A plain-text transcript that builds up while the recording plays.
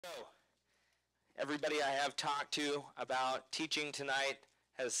Everybody I have talked to about teaching tonight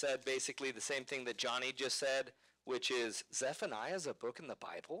has said basically the same thing that Johnny just said, which is Zephaniah is a book in the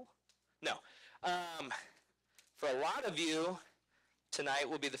Bible? No. For a lot of you, tonight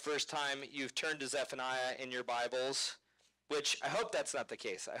will be the first time you've turned to Zephaniah in your Bibles, which I hope that's not the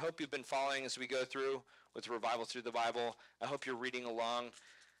case. I hope you've been following as we go through with Revival Through the Bible. I hope you're reading along.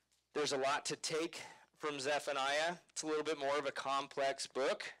 There's a lot to take from Zephaniah. It's a little bit more of a complex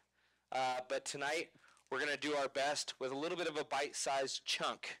book, but tonight we're going to do our best with a little bit of a bite-sized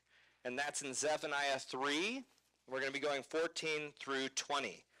chunk, and that's in Zephaniah 3. We're going to be going 14 through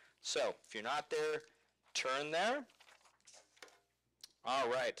 20. So if you're not there, turn there. All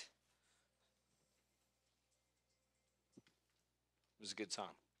right. It was a good song.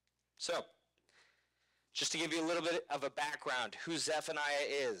 So, just to give you a little bit of a background, who Zephaniah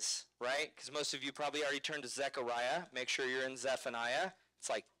is, right? Because most of you probably already turned to Zechariah. Make sure you're in Zephaniah. It's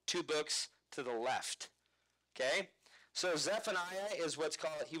like 2 books to the left, okay? So Zephaniah is what's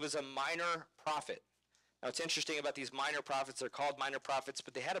called, he was a minor prophet. Now, what's interesting about these minor prophets, they're called minor prophets,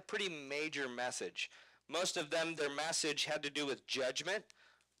 but they had a pretty major message. Most of them, their message had to do with judgment,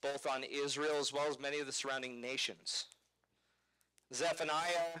 both on Israel as well as many of the surrounding nations.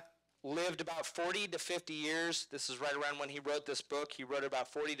 Zephaniah lived about 40 to 50 years. This is right around when he wrote this book. He wrote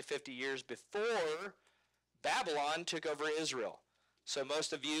about 40 to 50 years before Babylon took over Israel. So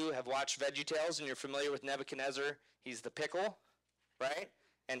most of you have watched VeggieTales and you're familiar with Nebuchadnezzar. He's the pickle, right?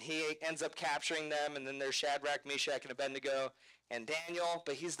 And he ends up capturing them, and then there's Shadrach, Meshach, and Abednego, and Daniel,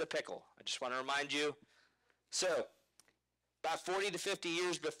 but he's the pickle. I just want to remind you. So, about 40 to 50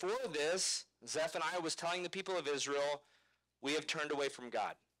 years before this, Zephaniah was telling the people of Israel, we have turned away from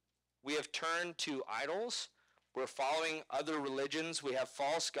God. We have turned to idols. We're following other religions. We have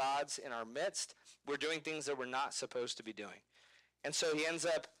false gods in our midst. We're doing things that we're not supposed to be doing. And so he ends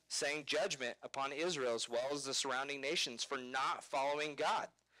up saying judgment upon Israel as well as the surrounding nations for not following God.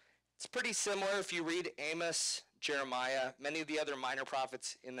 It's pretty similar if you read Amos, Jeremiah, many of the other minor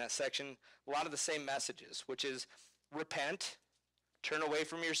prophets in that section, a lot of the same messages, which is repent, turn away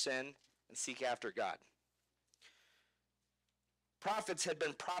from your sin, and seek after God. Prophets had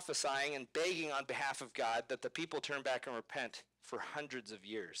been prophesying and begging on behalf of God that the people turn back and repent for hundreds of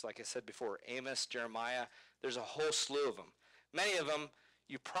years. Like I said before, Amos, Jeremiah, there's a whole slew of them. Many of them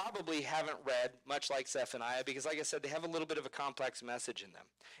you probably haven't read, much like Zephaniah, because like I said, they have a little bit of a complex message in them.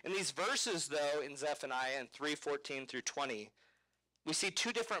 In these verses, though, in Zephaniah in 3:14 through 20, we see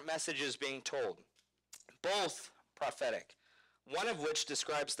 2 different messages being told, both prophetic, one of which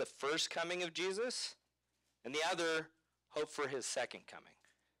describes the first coming of Jesus, and the other, hope for his second coming.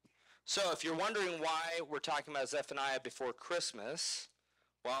 So if you're wondering why we're talking about Zephaniah before Christmas,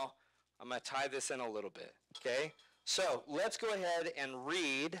 well, I'm going to tie this in a little bit, okay? So let's go ahead and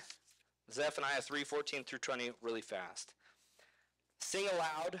read Zephaniah 3:14 through 20 really fast. Sing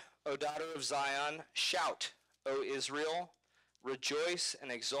aloud, O daughter of Zion. Shout, O Israel. Rejoice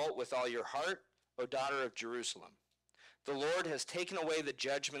and exult with all your heart, O daughter of Jerusalem. The Lord has taken away the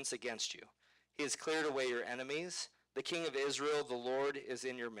judgments against you. He has cleared away your enemies. The King of Israel, the Lord, is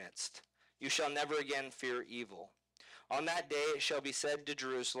in your midst. You shall never again fear evil. On that day it shall be said to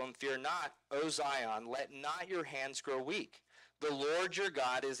Jerusalem, fear not, O Zion, let not your hands grow weak. The Lord your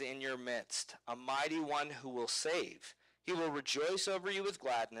God is in your midst, a mighty one who will save. He will rejoice over you with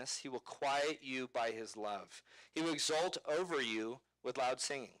gladness. He will quiet you by his love. He will exult over you with loud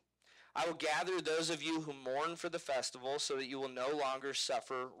singing. I will gather those of you who mourn for the festival so that you will no longer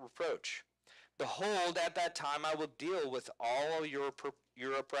suffer reproach. Behold, at that time I will deal with all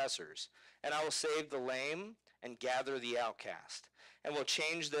your oppressors, and I will save the lame and gather the outcast, and will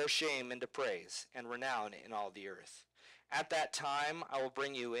change their shame into praise and renown in all the earth. At that time I will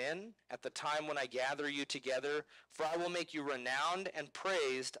bring you in, at the time when I gather you together, for I will make you renowned and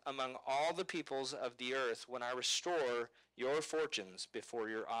praised among all the peoples of the earth when I restore your fortunes before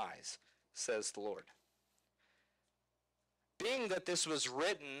your eyes, says the Lord. Being that this was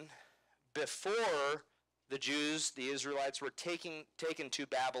written before the Jews, the Israelites, were taken to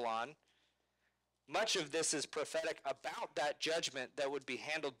Babylon, much of this is prophetic about that judgment that would be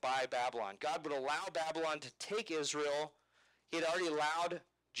handled by Babylon. God would allow Babylon to take Israel. He had already allowed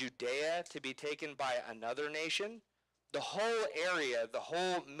Judea to be taken by another nation. The whole area, the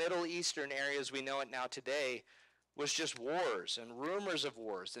whole Middle Eastern area as we know it now today, was just wars and rumors of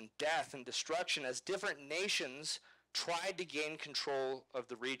wars and death and destruction as different nations tried to gain control of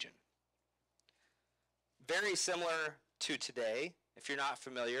the region. Very similar to today, if you're not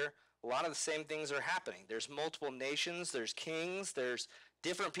familiar, a lot of the same things are happening. There's multiple nations, there's kings, there's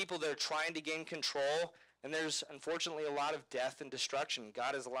different people that are trying to gain control. And there's unfortunately a lot of death and destruction.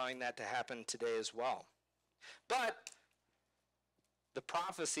 God is allowing that to happen today as well. But the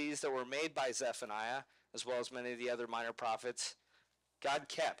prophecies that were made by Zephaniah, as well as many of the other minor prophets, God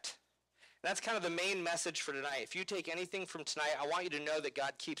kept. And that's kind of the main message for tonight. If you take anything from tonight, I want you to know that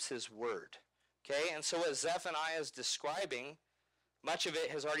God keeps his word. Okay? And so what Zephaniah is describing, much of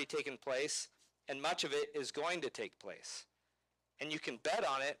it has already taken place, and much of it is going to take place. And you can bet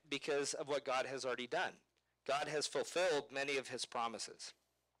on it because of what God has already done. God has fulfilled many of his promises.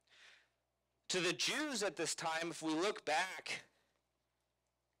 To the Jews at this time, if we look back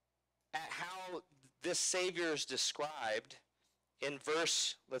at how this Savior is described in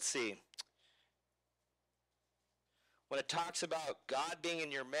verse, let's see, when it talks about God being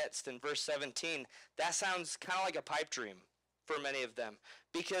in your midst in verse 17, that sounds kind of like a pipe dream for many of them.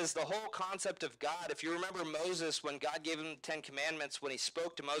 Because the whole concept of God, if you remember Moses, when God gave him the 10 Commandments, when he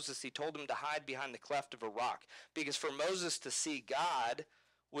spoke to Moses, he told him to hide behind the cleft of a rock. Because for Moses to see God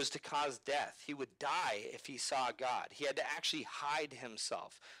was to cause death. He would die if he saw God. He had to actually hide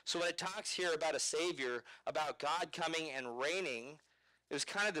himself. So when it talks here about a Savior, about God coming and reigning, it was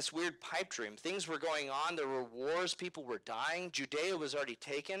kind of this weird pipe dream. Things were going on. There were wars. People were dying. Judea was already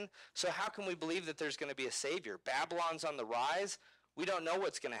taken. So how can we believe that there's going to be a Savior? Babylon's on the rise. We don't know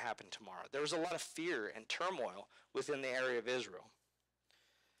what's going to happen tomorrow. There was a lot of fear and turmoil within the area of Israel.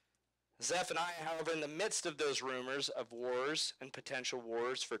 Zephaniah, however, in the midst of those rumors of wars and potential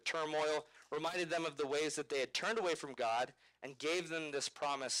wars for turmoil, reminded them of the ways that they had turned away from God and gave them this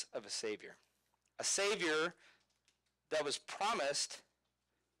promise of a Savior. A Savior that was promised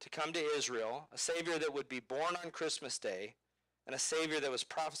to come to Israel, a Savior that would be born on Christmas Day, and a Savior that was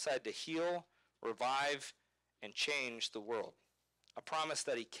prophesied to heal, revive, and change the world. A promise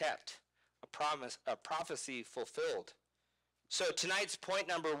that he kept, a prophecy fulfilled. So tonight's point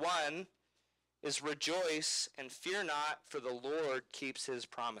number 1 is rejoice and fear not, for the Lord keeps his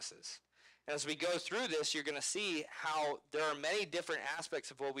promises. And as we go through this, you're going to see how there are many different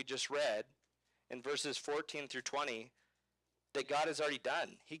aspects of what we just read in verses 14 through 20 that God has already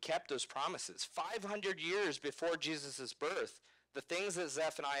done. He kept those promises. 500 years before Jesus' birth, the things that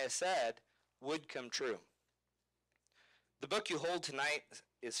Zephaniah said would come true. The book you hold tonight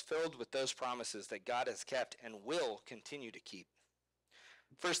is filled with those promises that God has kept and will continue to keep.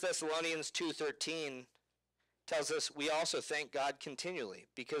 1 Thessalonians 2:13 tells us, we also thank God continually,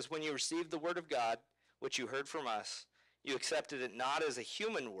 because when you received the word of God, which you heard from us, you accepted it not as a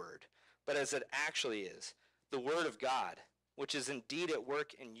human word, but as it actually is, the word of God, which is indeed at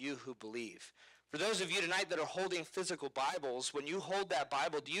work in you who believe. For those of you tonight that are holding physical Bibles, when you hold that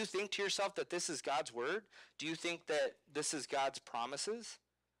Bible, do you think to yourself that this is God's word? Do you think that this is God's promises?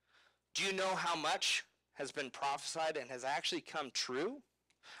 Do you know how much has been prophesied and has actually come true?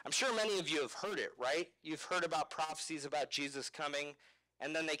 I'm sure many of you have heard it, right? You've heard about prophecies about Jesus coming,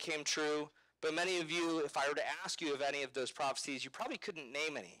 and then they came true. But many of you, if I were to ask you of any of those prophecies, you probably couldn't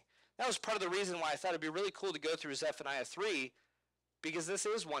name any. That was part of the reason why I thought it'd be really cool to go through Zephaniah 3, because this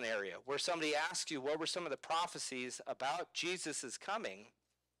is one area where somebody asks you, what were some of the prophecies about Jesus' coming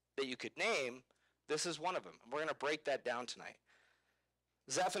that you could name? This is one of them. We're going to break that down tonight.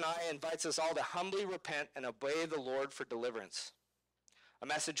 Zephaniah invites us all to humbly repent and obey the Lord for deliverance, a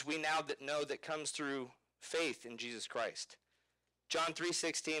message we now know that comes through faith in Jesus Christ. John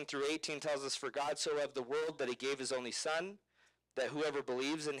 3:16 through 18 tells us, for God so loved the world that he gave his only Son, that whoever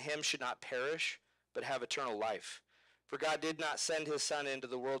believes in him should not perish, but have eternal life. For God did not send his Son into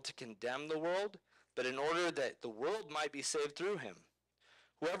the world to condemn the world, but in order that the world might be saved through him.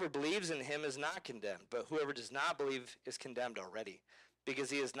 Whoever believes in him is not condemned, but whoever does not believe is condemned already, because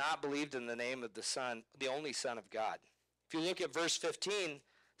he has not believed in the name of the Son, the only Son of God. If you look at verse 15, it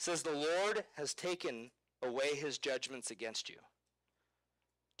says, the Lord has taken away his judgments against you.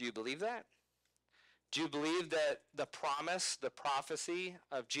 Do you believe that? Do you believe that the promise, the prophecy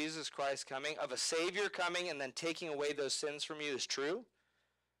of Jesus Christ coming, of a Savior coming and then taking away those sins from you is true?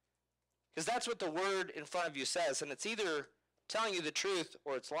 Because that's what the word in front of you says, and it's either telling you the truth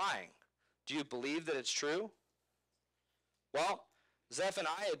or it's lying. Do you believe that it's true? Well,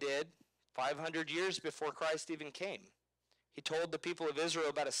 Zephaniah did 500 years before Christ even came. He told the people of Israel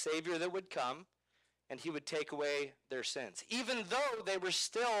about a Savior that would come, and he would take away their sins, even though they were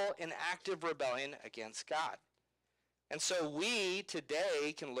still in active rebellion against God. And so we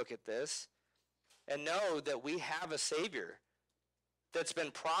today can look at this and know that we have a Savior that's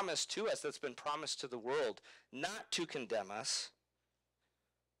been promised to us, that's been promised to the world, not to condemn us,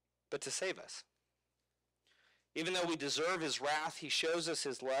 but to save us. Even though we deserve his wrath, he shows us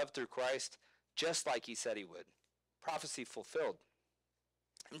his love through Christ, just like he said he would. Prophecy fulfilled.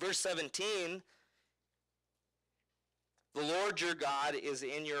 In verse 17, The Lord your God is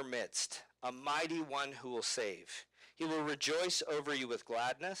in your midst, a mighty one who will save. He will rejoice over you with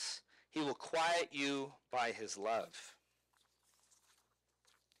gladness. He will quiet you by his love.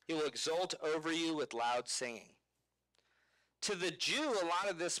 He will exult over you with loud singing. To the Jew, a lot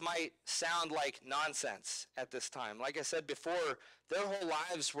of this might sound like nonsense at this time. Like I said before, their whole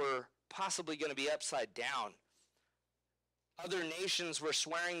lives were possibly going to be upside down. Other nations were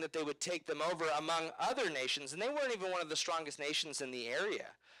swearing that they would take them over among other nations, and they weren't even one of the strongest nations in the area.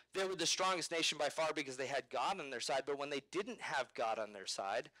 They were the strongest nation by far because they had God on their side, but when they didn't have God on their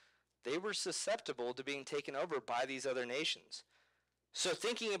side, they were susceptible to being taken over by these other nations. So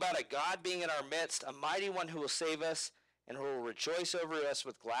thinking about a God being in our midst, a mighty one who will save us and who will rejoice over us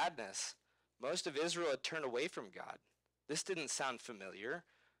with gladness, most of Israel had turned away from God. This didn't sound familiar.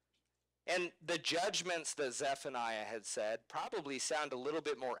 And the judgments that Zephaniah had said probably sound a little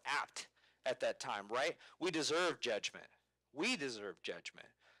bit more apt at that time, right? We deserve judgment. We deserve judgment.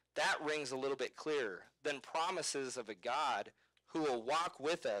 That rings a little bit clearer than promises of a God who will walk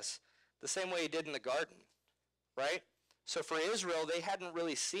with us the same way he did in the garden, right? So for Israel, they hadn't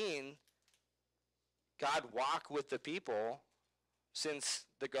really seen God walk with the people since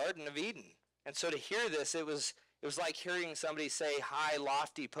the Garden of Eden. And so to hear this, it was like hearing somebody say high,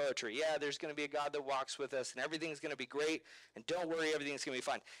 lofty poetry. Yeah, there's going to be a God that walks with us, and everything's going to be great, and don't worry, everything's going to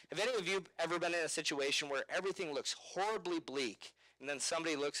be fine. Have any of you ever been in a situation where everything looks horribly bleak, and then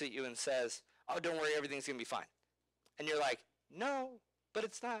somebody looks at you and says, oh, don't worry, everything's going to be fine? And you're like, no, but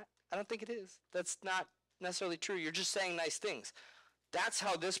it's not. I don't think it is. That's not necessarily true. You're just saying nice things. That's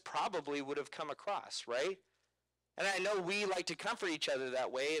how this probably would have come across, right? And I know we like to comfort each other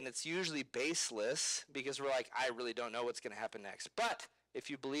that way, and it's usually baseless because we're like, I really don't know what's going to happen next. But if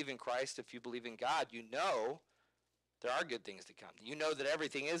you believe in Christ, if you believe in God, you know there are good things to come. You know that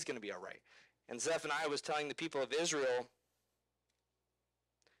everything is going to be all right. And Zephaniah was telling the people of Israel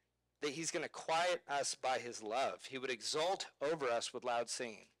that he's going to quiet us by his love. He would exult over us with loud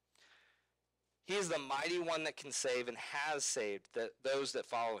singing. He is the mighty one that can save and has saved those that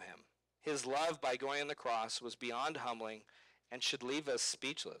follow him. His love by going on the cross was beyond humbling and should leave us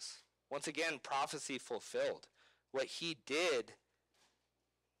speechless. Once again, prophecy fulfilled. What he did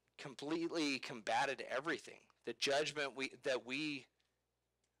completely combated everything. The judgment that we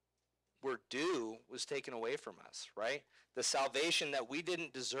were due was taken away from us, right? The salvation that we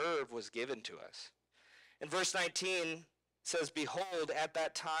didn't deserve was given to us. In verse 19, says, behold, at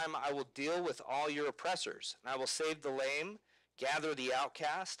that time I will deal with all your oppressors, and I will save the lame, gather the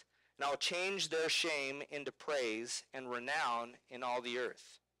outcast, and I will change their shame into praise and renown in all the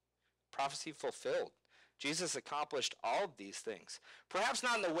earth. Prophecy fulfilled. Jesus accomplished all of these things. Perhaps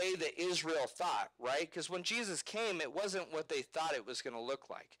not in the way that Israel thought, right? Because when Jesus came, it wasn't what they thought it was going to look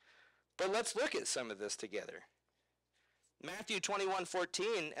like. But let's look at some of this together. Matthew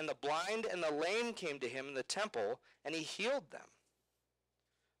 21:14, and the blind and the lame came to him in the temple, and he healed them.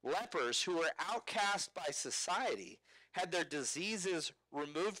 Lepers who were outcast by society had their diseases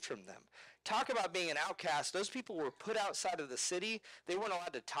removed from them. Talk about being an outcast. Those people were put outside of the city. They weren't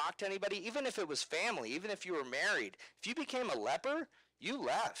allowed to talk to anybody, even if it was family, even if you were married. If you became a leper, you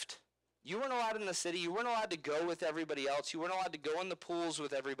left. You weren't allowed in the city. You weren't allowed to go with everybody else. You weren't allowed to go in the pools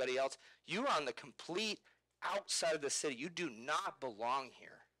with everybody else. You were on the complete outside of the city. You do not belong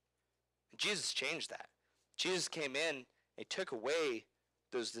here. And Jesus changed that. Jesus came in and took away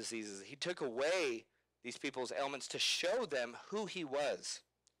those diseases. He took away these people's ailments to show them who he was,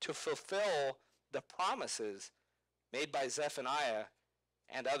 to fulfill the promises made by Zephaniah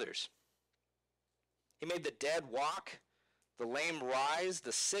and others. He made the dead walk, the lame rise,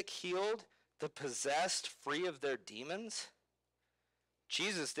 the sick healed, the possessed free of their demons.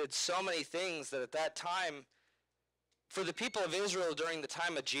 Jesus did so many things that at that time, for the people of Israel during the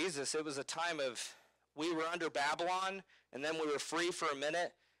time of Jesus, it was a time of, we were under Babylon, and then we were free for a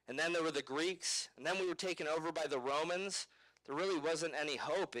minute, and then there were the Greeks, and then we were taken over by the Romans. There really wasn't any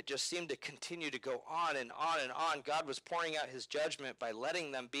hope. It just seemed to continue to go on and on and on. God was pouring out his judgment by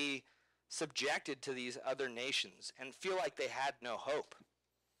letting them be subjected to these other nations and feel like they had no hope.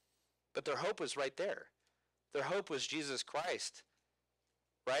 But their hope was right there. Their hope was Jesus Christ,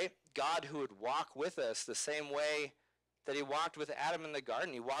 right? God who would walk with us the same way that he walked with Adam in the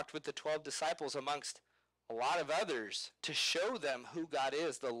garden. He walked with the 12 disciples amongst a lot of others to show them who God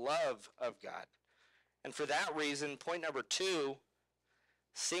is, the love of God. And for that reason, point number 2,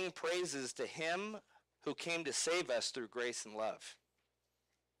 sing praises to him who came to save us through grace and love.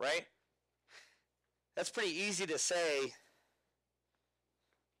 Right? That's pretty easy to say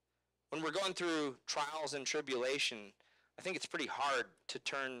when we're going through trials and tribulation. I think it's pretty hard to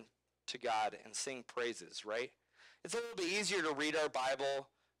turn to God and sing praises, right? It's a little bit easier to read our Bible.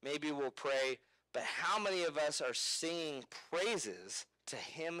 Maybe we'll pray. But how many of us are singing praises to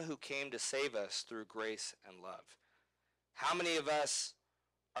him who came to save us through grace and love? How many of us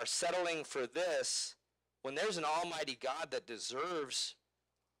are settling for this when there's an almighty God that deserves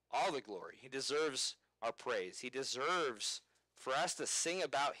all the glory? He deserves our praise. He deserves for us to sing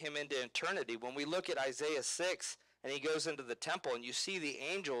about him into eternity. When we look at Isaiah 6 and he goes into the temple and you see the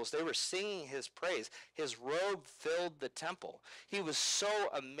angels, they were singing his praise. His robe filled the temple. He was so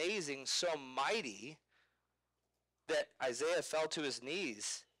amazing, so mighty, that Isaiah fell to his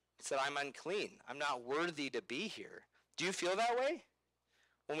knees and said, I'm unclean. I'm not worthy to be here. Do you feel that way?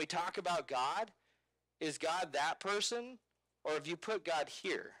 When we talk about God, is God that person, or have you put God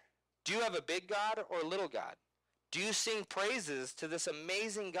here? Do you have a big God or a little God? Do you sing praises to this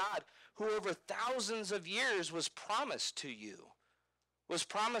amazing God who over thousands of years was promised to you, was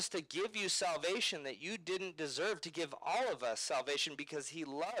promised to give you salvation that you didn't deserve, to give all of us salvation because he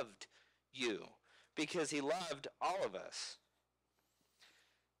loved you, because he loved all of us?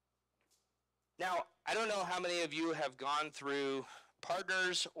 Now, I don't know how many of you have gone through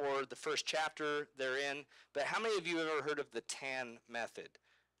Partners or the first chapter they're in, but how many of you have ever heard of the TAN method?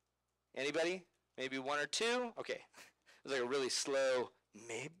 Anybody? Maybe one or two? Okay. It was like a really slow,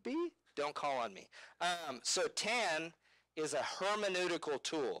 maybe? Don't call on me. So TAN is a hermeneutical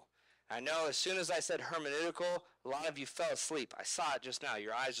tool. I know as soon as I said hermeneutical, a lot of you fell asleep. I saw it just now.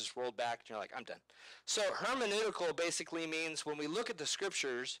 Your eyes just rolled back and you're like, I'm done. So hermeneutical basically means when we look at the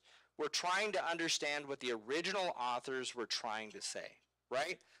scriptures, we're trying to understand what the original authors were trying to say,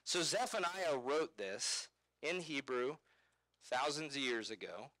 right? So Zephaniah wrote this in Hebrew thousands of years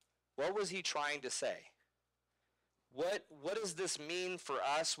ago. What was he trying to say? What does this mean for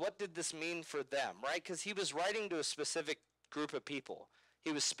us? What did this mean for them, right? Because he was writing to a specific group of people.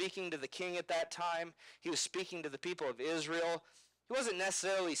 He was speaking to the king at that time. He was speaking to the people of Israel. He wasn't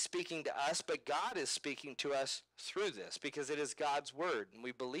necessarily speaking to us, but God is speaking to us through this because it is God's word, and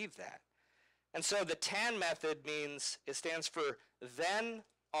we believe that. And so the TAN method means, it stands for then,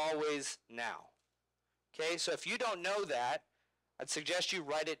 always, now. Okay, so if you don't know that, I'd suggest you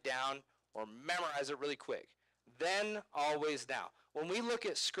write it down or memorize it really quick. Then, always, now. When we look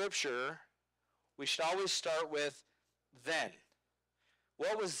at Scripture, we should always start with then.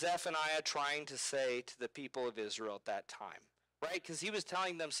 What was Zephaniah trying to say to the people of Israel at that time? Right? Because he was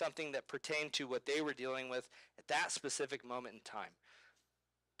telling them something that pertained to what they were dealing with at that specific moment in time.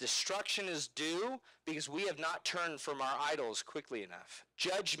 Destruction is due because we have not turned from our idols quickly enough.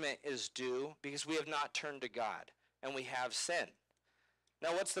 Judgment is due because we have not turned to God and we have sin.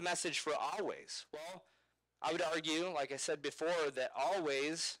 Now, what's the message for always? Well, I would argue, like I said before, that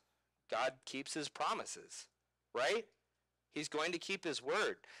always God keeps his promises, right? He's going to keep his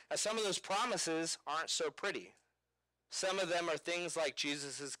word. Now, some of those promises aren't so pretty. Some of them are things like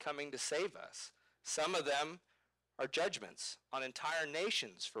Jesus is coming to save us. Some of them are judgments on entire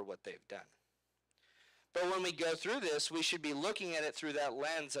nations for what they've done. But when we go through this, we should be looking at it through that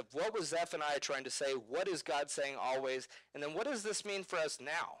lens of what was Zephaniah trying to say, what is God saying always, and then what does this mean for us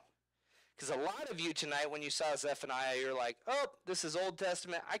now? Because a lot of you tonight, when you saw Zephaniah, you're like, oh, this is Old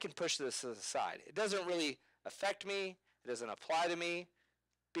Testament. I can push this aside. It doesn't really affect me. It doesn't apply to me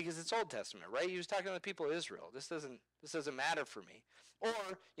because it's Old Testament, right? He was talking to the people of Israel. This doesn't matter for me. Or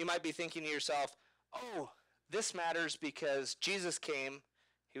you might be thinking to yourself, oh, this matters because Jesus came,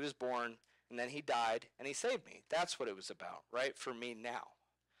 he was born, and then he died, and he saved me. That's what it was about, right? For me now.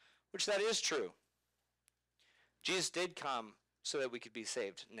 Which that is true. Jesus did come so that we could be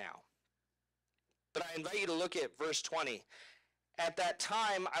saved now. But I invite you to look at verse 20. At that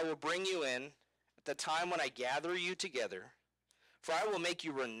time I will bring you in, at the time when I gather you together, for I will make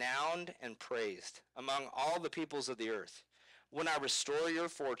you renowned and praised among all the peoples of the earth, when I restore your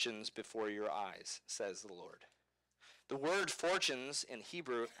fortunes before your eyes, says the Lord. The word fortunes in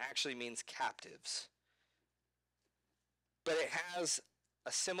Hebrew actually means captives. But it has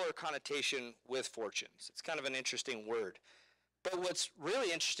a similar connotation with fortunes. It's kind of an interesting word. But what's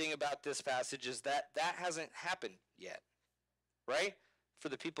really interesting about this passage is that that hasn't happened yet, right? For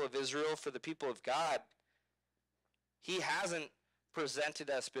the people of Israel, for the people of God, he hasn't presented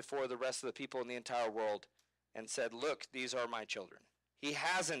us before the rest of the people in the entire world and said, look, these are my children. He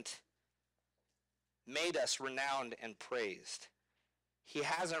hasn't made us renowned and praised. He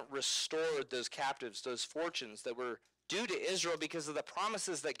hasn't restored those captives, those fortunes that were due to Israel because of the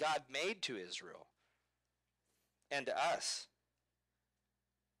promises that God made to Israel and to us.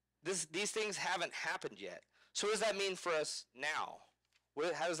 These things haven't happened yet. So what does that mean for us now?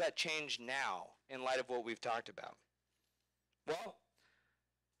 How does that change now in light of what we've talked about? Well,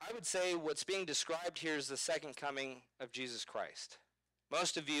 I would say what's being described here is the second coming of Jesus Christ.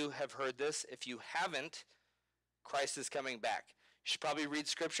 Most of you have heard this. If you haven't, Christ is coming back. You should probably read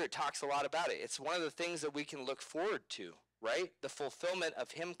Scripture. It talks a lot about it. It's one of the things that we can look forward to, right? The fulfillment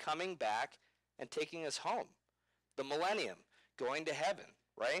of him coming back and taking us home. The millennium, going to heaven,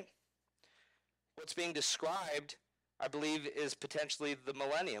 right? What's being described, I believe, is potentially the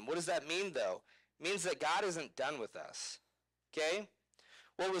millennium. What does that mean, though? It means that God isn't done with us, okay?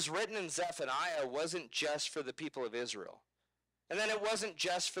 What was written in Zephaniah wasn't just for the people of Israel. And then it wasn't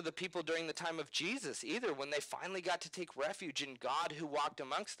just for the people during the time of Jesus either, when they finally got to take refuge in God who walked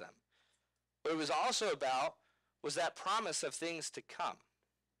amongst them. What it was also about was that promise of things to come,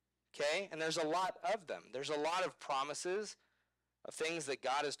 okay? And there's a lot of them. There's a lot of promises of things that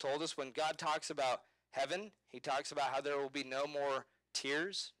God has told us. When God talks about heaven, he talks about how there will be no more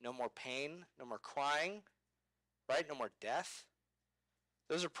tears, no more pain, no more crying, right? No more death.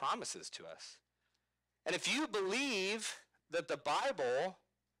 Those are promises to us. And if you believe that the Bible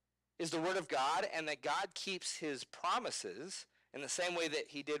is the Word of God and that God keeps his promises in the same way that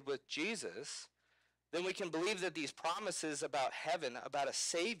he did with Jesus, then we can believe that these promises about heaven, about a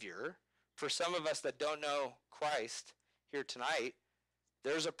Savior, for some of us that don't know Christ here tonight,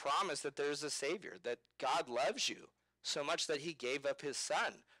 there's a promise that there's a Savior, that God loves you so much that he gave up his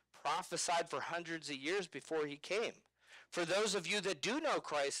Son, prophesied for hundreds of years before he came. For those of you that do know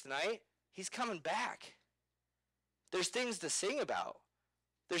Christ tonight, he's coming back. There's things to sing about.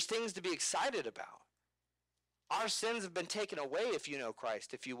 There's things to be excited about. Our sins have been taken away if you know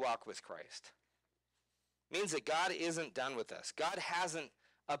Christ, if you walk with Christ. It means that God isn't done with us. God hasn't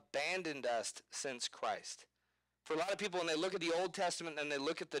abandoned us since Christ. For a lot of people, when they look at the Old Testament and they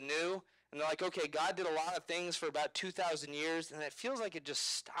look at the New, and they're like, okay, God did a lot of things for about 2,000 years, and it feels like it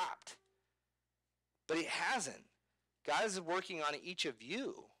just stopped. But it hasn't. God is working on each of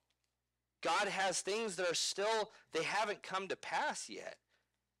you. God has things that are still, they haven't come to pass yet.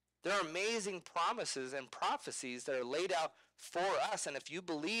 There are amazing promises and prophecies that are laid out for us. And if you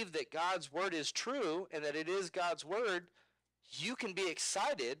believe that God's word is true and that it is God's word, you can be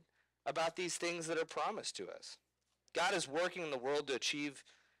excited about these things that are promised to us. God is working in the world to achieve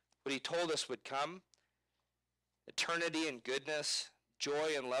what he told us would come. Eternity and goodness,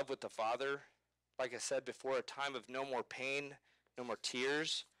 joy and love with the Father. Like I said before, a time of no more pain, no more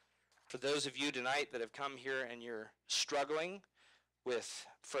tears. For those of you tonight that have come here and you're struggling with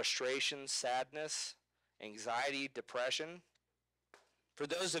frustration, sadness, anxiety, depression. For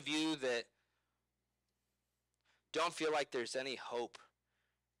those of you that don't feel like there's any hope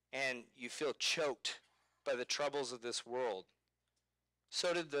and you feel choked by the troubles of this world.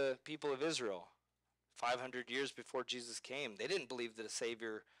 So did the people of Israel 500 years before Jesus came. They didn't believe that a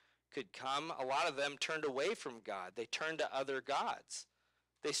Savior could come. A lot of them turned away from God. They turned to other gods.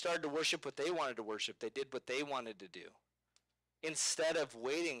 They started to worship what they wanted to worship. They did what they wanted to do, instead of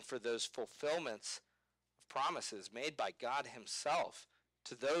waiting for those fulfillments of promises made by God himself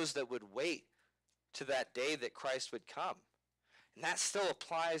to those that would wait to that day that Christ would come. And that still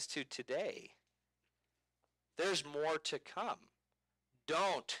applies to today. There's more to come.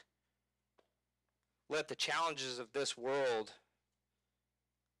 Don't let the challenges of this world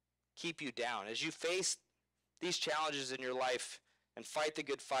keep you down. As you face these challenges in your life and fight the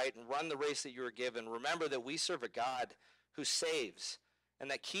good fight and run the race that you were given, remember that we serve a God who saves and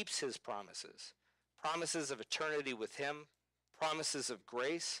that keeps his promises. Promises of eternity with him, promises of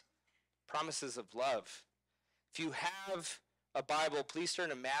grace, promises of love. If you have a Bible, please turn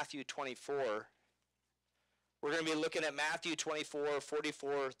to Matthew 24. We're going to be looking at Matthew 24,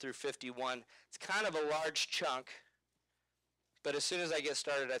 44 through 51. It's kind of a large chunk, but as soon as I get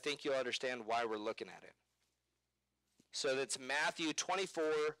started, I think you'll understand why we're looking at it. So that's Matthew 24.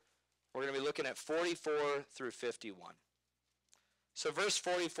 We're going to be looking at 44 through 51. So verse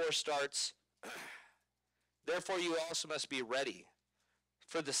 44 starts, "Therefore you also must be ready,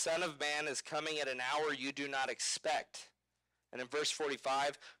 for the Son of Man is coming at an hour you do not expect." And in verse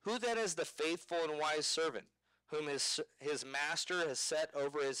 45, "Who then is the faithful and wise servant, whom his master has set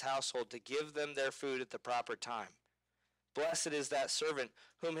over his household to give them their food at the proper time? Blessed is that servant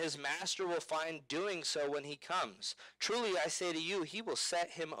whom his master will find doing so when he comes. Truly I say to you, he will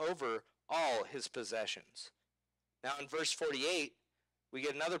set him over all his possessions." Now in verse 48, we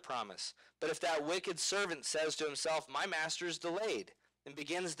get another promise. "But if that wicked servant says to himself, 'My master is delayed,' and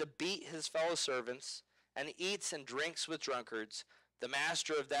begins to beat his fellow servants, and eats and drinks with drunkards, the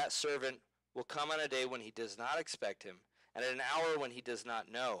master of that servant will come on a day when he does not expect him, and at an hour when he does not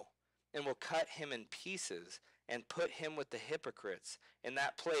know, and will cut him in pieces and put him with the hypocrites. In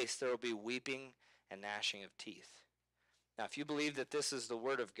that place there will be weeping and gnashing of teeth." Now, if you believe that this is the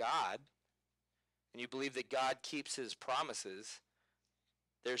Word of God, and you believe that God keeps his promises,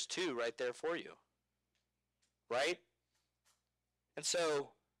 there's two right there for you, right? And so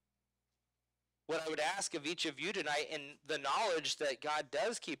what I would ask of each of you tonight, in the knowledge that God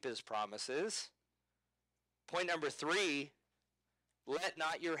does keep his promises, point number 3, let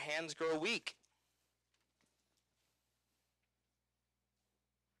not your hands grow weak.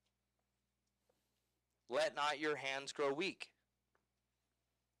 Let not your hands grow weak.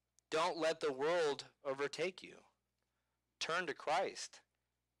 Don't let the world overtake you. Turn to Christ,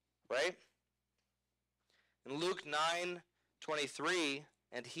 right? In Luke 9:23,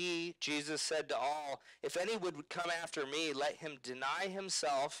 and he, Jesus, said to all, if any would come after me, let him deny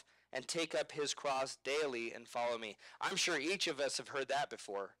himself and take up his cross daily and follow me. I'm sure each of us have heard that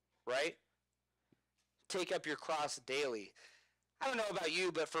before, right? Take up your cross daily. I don't know about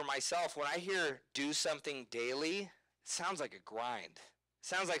you, but for myself, when I hear do something daily, it sounds like a grind. It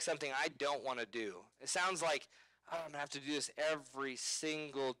sounds like something I don't want to do. It sounds like, oh, I'm going to have to do this every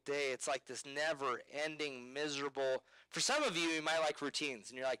single day. It's like this never-ending, miserable. For some of you, you might like routines,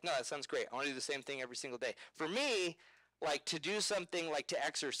 and you're like, no, that sounds great. I want to do the same thing every single day. For me, like to do something like to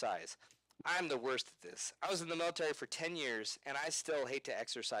exercise, I'm the worst at this. I was in the military for 10 years, and I still hate to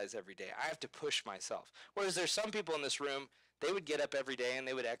exercise every day. I have to push myself. Whereas there's some people in this room, they would get up every day and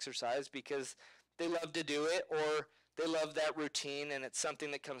they would exercise because they love to do it, or they love that routine and it's something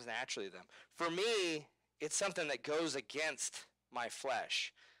that comes naturally to them. For me, it's something that goes against my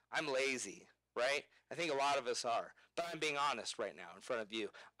flesh. I'm lazy, right? I think a lot of us are, but I'm being honest right now in front of you.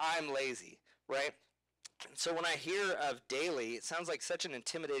 I'm lazy, right? And so when I hear of daily, it sounds like such an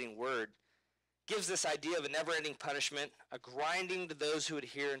intimidating word. It gives this idea of a never-ending punishment, a grinding to those who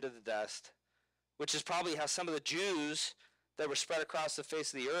adhere into the dust, which is probably how some of the Jews that were spread across the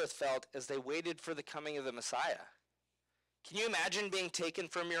face of the earth felt as they waited for the coming of the Messiah. Can you imagine being taken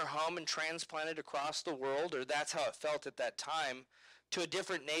from your home and transplanted across the world, or that's how it felt at that time, to a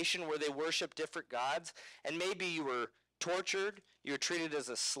different nation where they worship different gods, and maybe you were tortured, you were treated as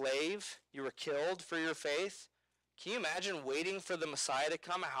a slave, you were killed for your faith? Can you imagine waiting for the Messiah to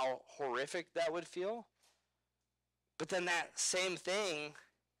come, how horrific that would feel? But then that same thing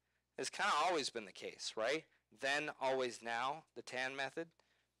has kind of always been the case, right? Then, always, now, the TAN method.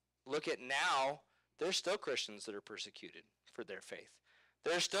 Look at now, there's still Christians that are persecuted for their faith.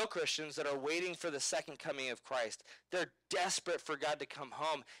 There are still Christians that are waiting for the second coming of Christ. They're desperate for God to come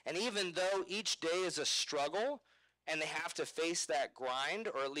home. And even though each day is a struggle and they have to face that grind,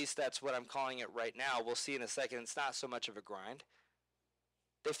 or at least that's what I'm calling it right now, we'll see in a second, it's not so much of a grind.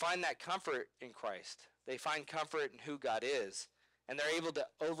 They find that comfort in Christ. They find comfort in who God is, and they're able to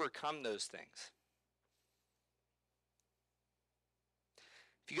overcome those things.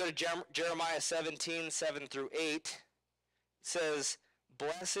 If you go to Jeremiah 17:7-8, it says,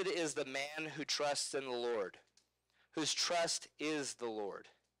 blessed is the man who trusts in the Lord, whose trust is the Lord.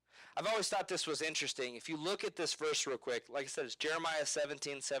 I've always thought this was interesting. If you look at this verse real quick, like I said, it's Jeremiah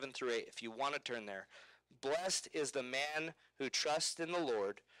 17:7-8, if you want to turn there. Blessed is the man who trusts in the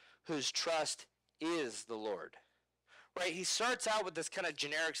Lord, whose trust is the Lord. Right? He starts out with this kind of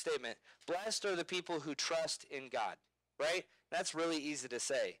generic statement. Blessed are the people who trust in God. Right? That's really easy to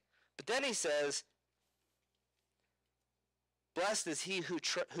say. But then he says, blessed is he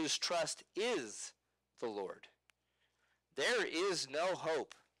whose trust is the Lord. There is no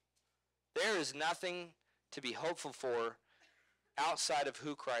hope. There is nothing to be hopeful for outside of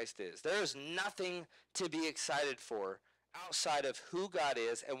who Christ is. There is nothing to be excited for outside of who God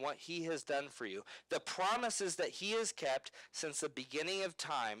is and what he has done for you. The promises that he has kept since the beginning of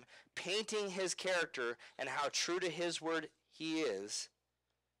time, painting his character and how true to his word he is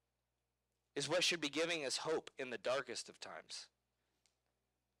what should be giving us hope in the darkest of times.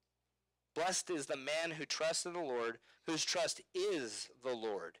 Blessed is the man who trusts in the Lord, whose trust is the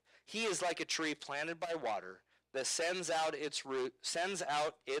Lord. He is like a tree planted by water that sends out its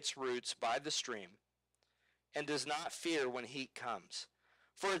roots by the stream and does not fear when heat comes.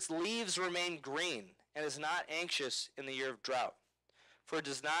 For its leaves remain green and is not anxious in the year of drought, for it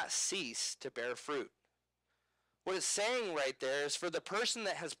does not cease to bear fruit. What it's saying right there is for the person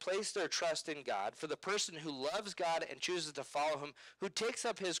that has placed their trust in God, for the person who loves God and chooses to follow him, who takes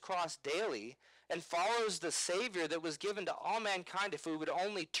up his cross daily and follows the Savior that was given to all mankind if we would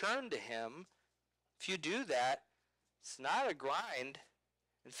only turn to him, if you do that, it's not a grind.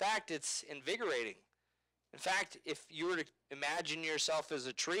 In fact, it's invigorating. In fact, if you were to imagine yourself as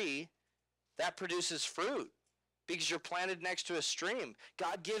a tree, that produces fruit because you're planted next to a stream.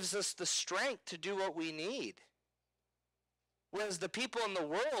 God gives us the strength to do what we need. Whereas the people in the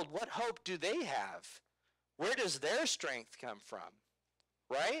world, what hope do they have? where does their strength come from?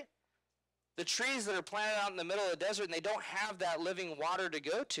 Right? The trees that are planted out in the middle of the desert and they don't have that living water to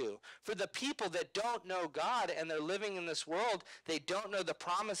go to. For the people that don't know God and they're living in this world, they don't know the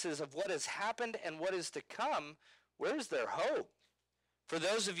promises of what has happened and what is to come. Where's their hope? For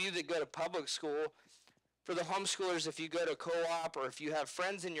those of you that go to public school, for the homeschoolers, if you go to co-op or if you have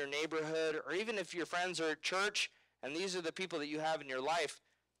friends in your neighborhood, or even if your friends are at church and these are the people that you have in your life,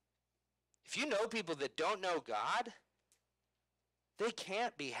 if you know people that don't know God, they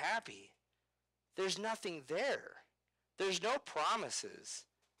can't be happy. There's nothing there. There's no promises.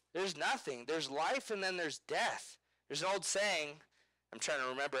 There's nothing. There's life and then there's death. There's an old saying, I'm trying to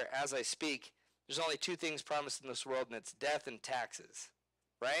remember it as I speak, there's only two things promised in this world, and it's death and taxes,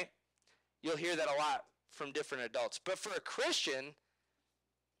 right? You'll hear that a lot from different adults. But for a Christian,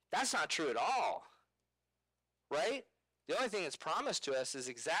 that's not true at all, right? The only thing that's promised to us is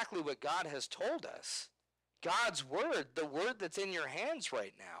exactly what God has told us. God's word, the word that's in your hands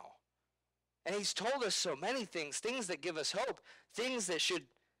right now. And he's told us so many things, things that give us hope, things that should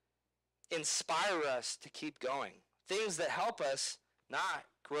inspire us to keep going, things that help us not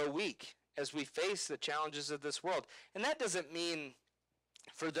grow weak as we face the challenges of this world. And that doesn't mean,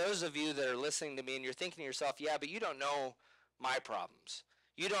 for those of you that are listening to me and you're thinking to yourself, yeah, but you don't know my problems.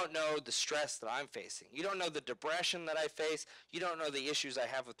 You don't know the stress that I'm facing. You don't know the depression that I face. You don't know the issues I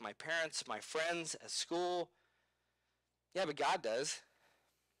have with my parents, my friends at school. Yeah, but God does.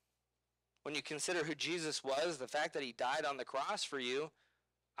 When you consider who Jesus was, the fact that he died on the cross for you,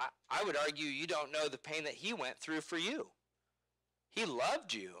 I would argue you don't know the pain that he went through for you. He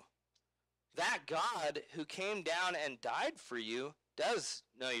loved you. That God who came down and died for you does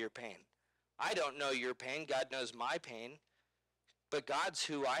know your pain. I don't know your pain. God knows my pain. But God's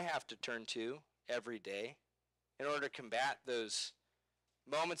who I have to turn to every day in order to combat those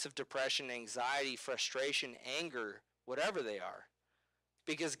moments of depression, anxiety, frustration, anger, whatever they are.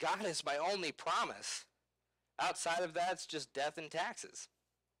 Because God is my only promise. Outside of that, it's just death and taxes.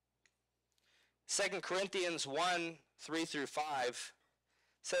 2 Corinthians 1, 3 through 5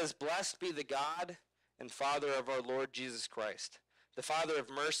 says, "Blessed be the God and Father of our Lord Jesus Christ, the Father of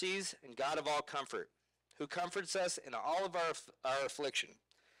mercies and God of all comfort, who comforts us in all of our affliction,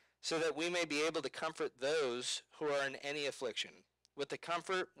 so that we may be able to comfort those who are in any affliction, with the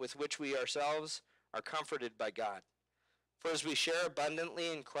comfort with which we ourselves are comforted by God. For as we share abundantly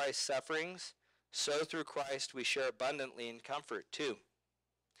in Christ's sufferings, so through Christ we share abundantly in comfort too."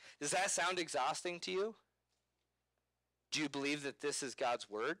 Does that sound exhausting to you? Do you believe that this is God's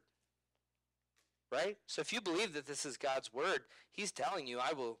word? Right? So if you believe that this is God's word, he's telling you,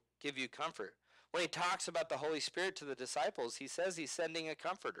 I will give you comfort. When he talks about the Holy Spirit to the disciples, he says he's sending a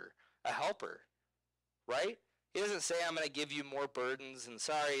comforter, a helper, right? He doesn't say, I'm going to give you more burdens, and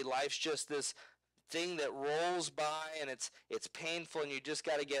sorry, life's just this thing that rolls by and it's painful and you just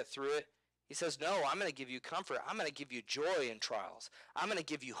got to get through it. He says, no, I'm going to give you comfort. I'm going to give you joy in trials. I'm going to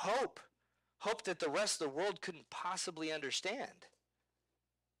give you hope, hope that the rest of the world couldn't possibly understand.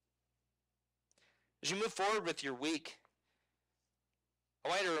 As you move forward with your week, I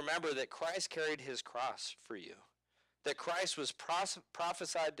want you to remember that Christ carried his cross for you, that Christ was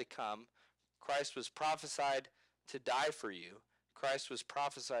prophesied to come, Christ was prophesied to die for you, Christ was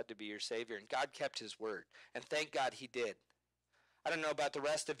prophesied to be your Savior, and God kept his word, and thank God he did. I don't know about the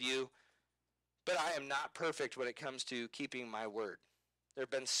rest of you, but I am not perfect when it comes to keeping my word. There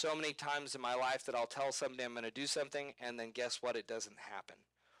have been so many times in my life that I'll tell somebody I'm going to do something, and then guess what? It doesn't happen.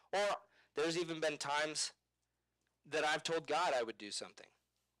 Or there's even been times that I've told God I would do something.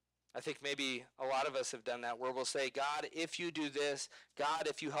 I think maybe a lot of us have done that, where we'll say, God, if you do this, God,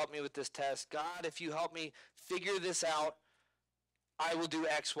 if you help me with this test, God, if you help me figure this out, I will do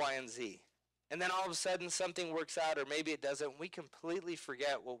X, Y, and Z. And then all of a sudden something works out, or maybe it doesn't. We completely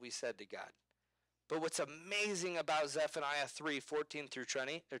forget what we said to God. But what's amazing about Zephaniah 3, 14 through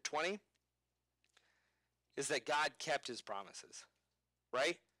 20, is that God kept his promises,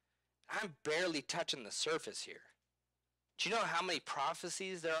 right? I'm barely touching the surface here. Do you know how many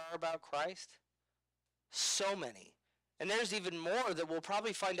prophecies there are about Christ? So many. And there's even more that we'll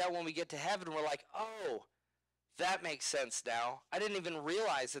probably find out when we get to heaven. We're like, oh, that makes sense now. I didn't even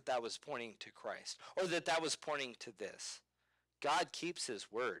realize that that was pointing to Christ, or that that was pointing to this. God keeps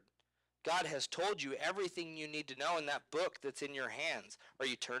his word. God has told you everything you need to know in that book that's in your hands. Are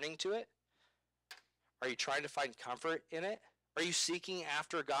you turning to it? Are you trying to find comfort in it? Are you seeking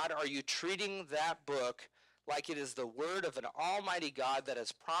after God? Are you treating that book like it is the word of an almighty God that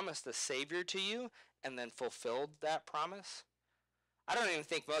has promised a Savior to you and then fulfilled that promise? I don't even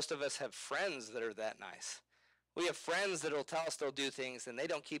think most of us have friends that are that nice. We have friends that will tell us they'll do things and they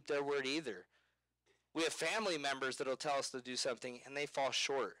don't keep their word either. We have family members that will tell us to do something and they fall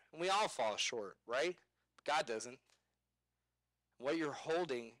short. And we all fall short, right? God doesn't. What you're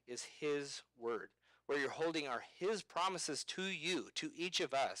holding is his word. What you're holding are his promises to you, to each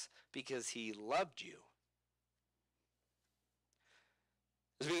of us, because he loved you.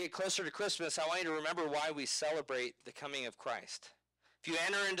 As we get closer to Christmas, I want you to remember why we celebrate the coming of Christ. If you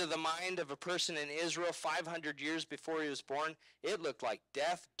enter into the mind of a person in Israel 500 years before he was born, it looked like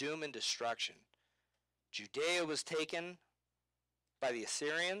death, doom, and destruction. Judea was taken by the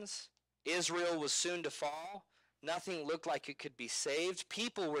Assyrians. Israel was soon to fall. Nothing looked like it could be saved.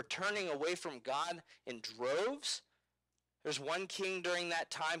 People were turning away from God in droves. There's one king during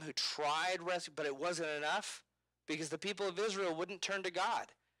that time who tried rescue, but it wasn't enough because the people of Israel wouldn't turn to God.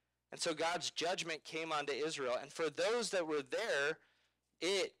 And so God's judgment came onto Israel. And for those that were there,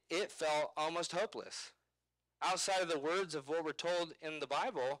 it felt almost hopeless. Outside of the words of what we're told in the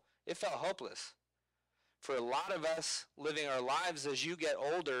Bible, it felt hopeless. For a lot of us living our lives, as you get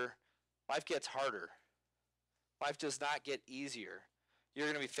older, life gets harder. Life does not get easier. You're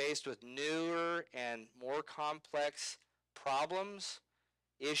going to be faced with newer and more complex problems,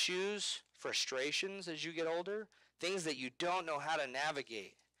 issues, frustrations as you get older, things that you don't know how to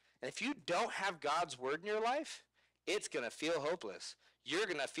navigate. And if you don't have God's word in your life, it's going to feel hopeless. You're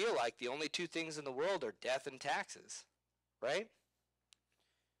going to feel like the only two things in the world are death and taxes, right?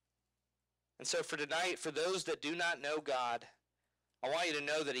 And so for tonight, for those that do not know God, I want you to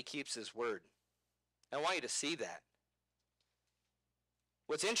know that he keeps his word. I want you to see that.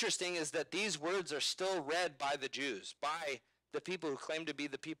 What's interesting is that these words are still read by the Jews, by the people who claim to be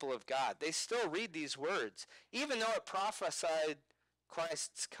the people of God. They still read these words. Even though it prophesied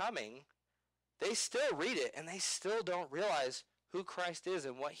Christ's coming, they still read it, and they still don't realize who Christ is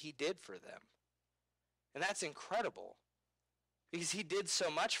and what he did for them. And that's incredible, because he did so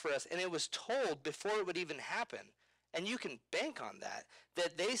much for us, and it was told before it would even happen. And you can bank on that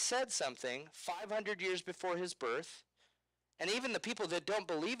they said something 500 years before his birth, and even the people that don't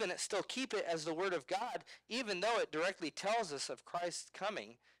believe in it still keep it as the word of God, even though it directly tells us of Christ's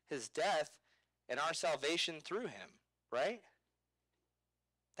coming, his death, and our salvation through him, right?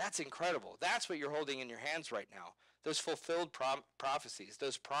 That's incredible. That's what you're holding in your hands right now. Those fulfilled prophecies,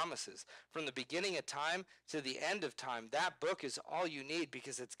 those promises. From the beginning of time to the end of time, that book is all you need,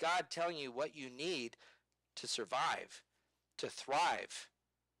 because it's God telling you what you need to survive, to thrive,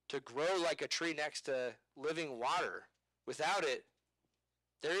 to grow like a tree next to living water. Without it,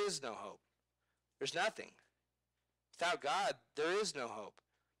 there is no hope. There's nothing. Without God, there is no hope.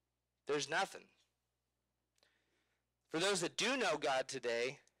 There's nothing. For those that do know God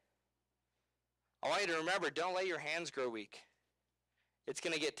today, I want you to remember, don't let your hands grow weak. It's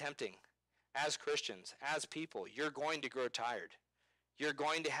going to get tempting. As Christians, as people, you're going to grow tired. You're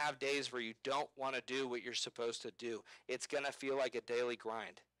going to have days where you don't want to do what you're supposed to do. It's going to feel like a daily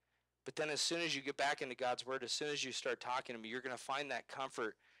grind. But then as soon as you get back into God's word, as soon as you start talking to him, you're going to find that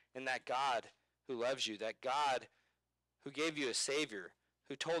comfort in that God who loves you, that God who gave you a Savior,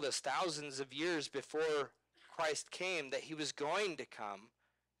 who told us thousands of years before Christ came that he was going to come,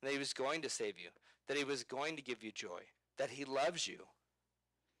 and that he was going to save you, that he was going to give you joy, that he loves you.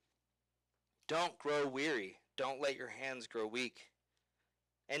 Don't grow weary. Don't let your hands grow weak.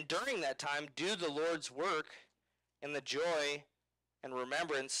 And during that time, do the Lord's work in the joy and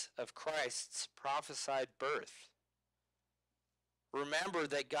remembrance of Christ's prophesied birth. Remember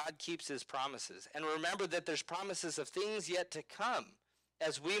that God keeps his promises. And remember that there's promises of things yet to come.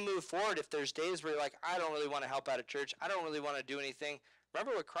 As we move forward, if there's days where you're like, I don't really want to help out at church, I don't really want to do anything,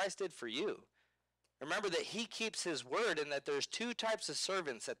 remember what Christ did for you. Remember that he keeps his word, and that there's two types of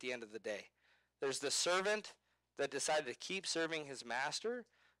servants at the end of the day. There's the servant that decided to keep serving his master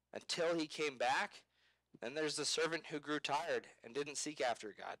until he came back. Then there's the servant who grew tired and didn't seek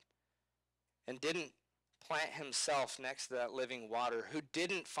after God and didn't plant himself next to that living water, who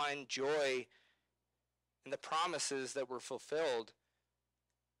didn't find joy in the promises that were fulfilled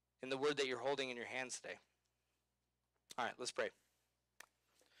in the word that you're holding in your hands today. All right, let's pray.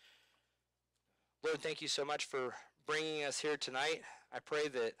 Lord, thank you so much for bringing us here tonight. I pray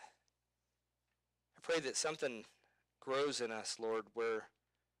that something grows in us, Lord, where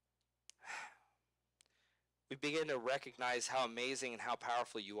we begin to recognize how amazing and how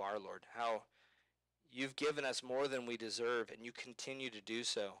powerful you are, Lord, how you've given us more than we deserve, and you continue to do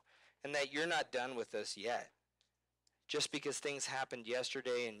so, and that you're not done with us yet. Just because things happened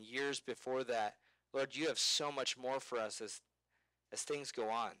yesterday and years before that, Lord, you have so much more for us as things go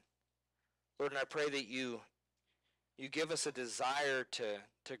on. Lord, and I pray that you give us a desire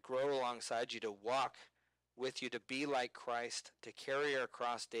to grow alongside you, to walk with you, to be like Christ, to carry our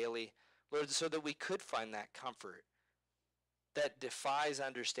cross daily. Lord, so that we could find that comfort that defies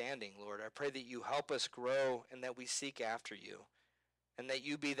understanding, Lord. I pray that you help us grow and that we seek after you, and that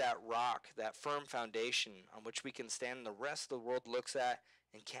you be that rock, that firm foundation on which we can stand and the rest of the world looks at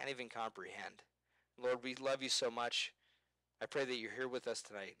and can't even comprehend. Lord, we love you so much. I pray that you're here with us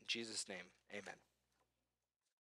tonight. In Jesus' name, amen.